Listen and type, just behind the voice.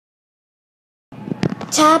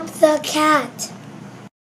Tap the cat.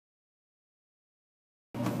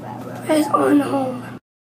 Press on home.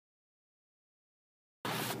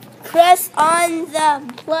 Press on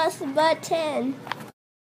the plus button.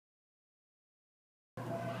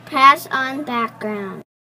 Press on background.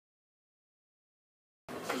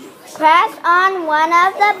 Press on one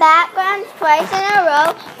of the backgrounds twice in a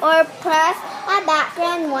row or press a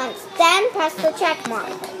background once, then press the check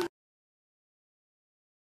mark.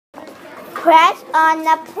 Press on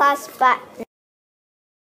the plus button.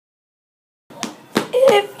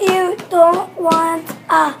 If you don't want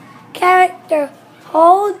a character,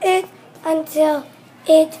 hold it until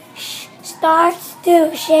it starts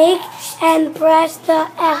to shake and press the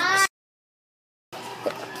X.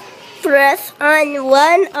 Press on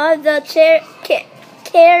one of the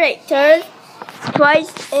characters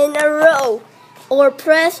twice in a row, or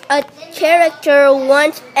press a character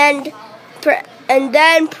once and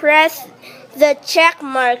then press the check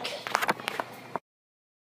mark.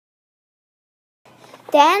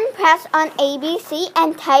 Then press on ABC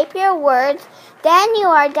and type your words. Then you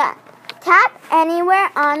are done. Tap anywhere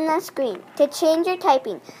on the screen to change your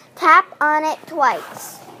typing. Tap on it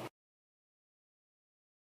twice.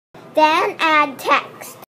 Then add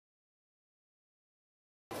text.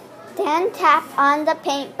 Then tap on the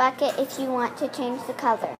paint bucket if you want to change the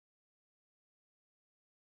color.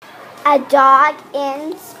 A dog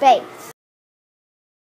in space.